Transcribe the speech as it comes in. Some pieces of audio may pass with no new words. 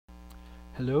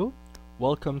Hello,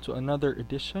 welcome to another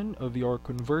edition of your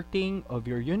converting of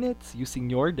your units using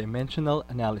your dimensional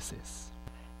analysis.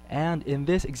 And in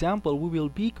this example, we will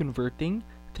be converting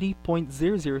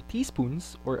 3.00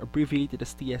 teaspoons, or abbreviated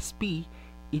as TSP,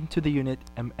 into the unit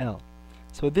ml.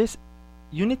 So this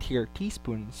unit here,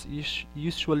 teaspoons, is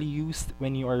usually used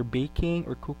when you are baking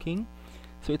or cooking.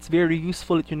 So it's very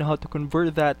useful that you know how to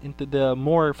convert that into the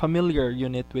more familiar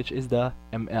unit, which is the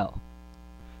ml.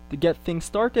 To get things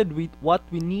started, what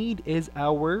we need is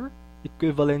our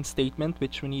equivalent statement,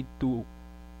 which we need to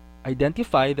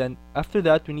identify. Then after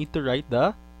that, we need to write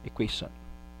the equation.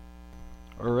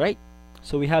 Alright,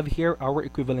 so we have here our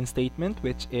equivalent statement,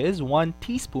 which is 1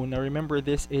 teaspoon. Now remember,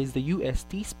 this is the US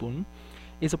teaspoon,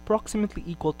 is approximately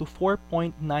equal to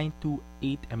 4.928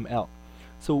 ml.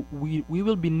 So we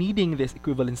will be needing this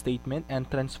equivalent statement and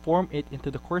transform it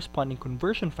into the corresponding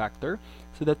conversion factor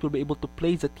so that we'll be able to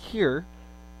place it here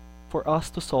for us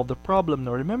to solve the problem.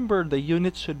 Now remember, the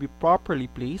units should be properly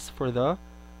placed for the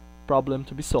problem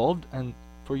to be solved, and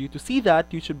for you to see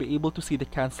that, you should be able to see the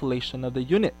cancellation of the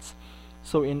units.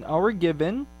 So in our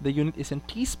given, the unit is in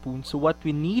teaspoons, so what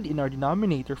we need in our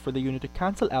denominator for the unit to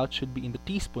cancel out should be in the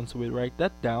teaspoon. So we'll write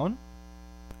that down.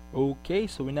 Okay,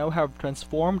 so we now have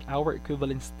transformed our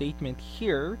equivalent statement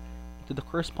here into the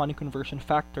corresponding conversion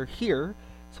factor here,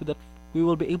 so that we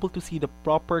will be able to see the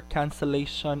proper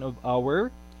cancellation of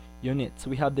our unit. So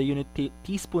we have the unit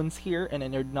teaspoons here, and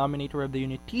in our denominator we have the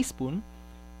unit teaspoon.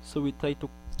 So we try to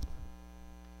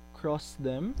cross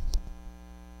them.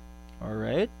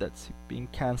 Alright, that's being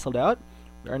cancelled out.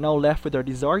 We are now left with our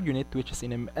desired unit, which is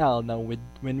in ml. Now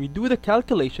when we do the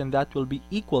calculation, that will be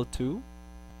equal to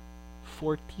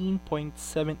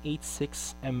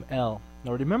 14.786 ml.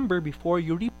 Now remember, before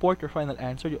you report your final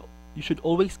answer, you should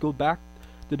always go back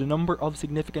to the number of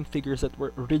significant figures that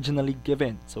were originally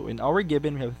given. So in our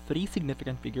given, we have 3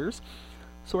 significant figures.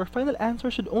 So our final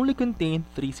answer should only contain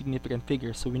 3 significant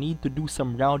figures. So we need to do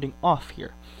some rounding off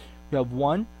here. We have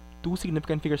 2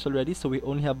 significant figures already, so we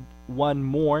only have 1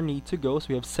 more need to go. So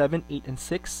we have 7, 8, and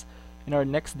 6 in our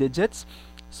next digits.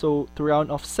 So to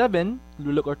round off 7,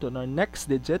 we look at our next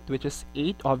digit, which is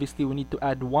 8. Obviously, we need to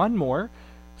add 1 more.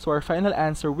 So our final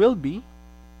answer will be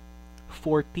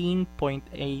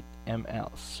 14.8 ml.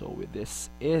 So this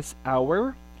is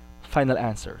our final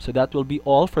answer. So that will be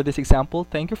all for this example.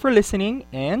 Thank you for listening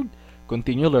and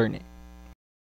continue learning.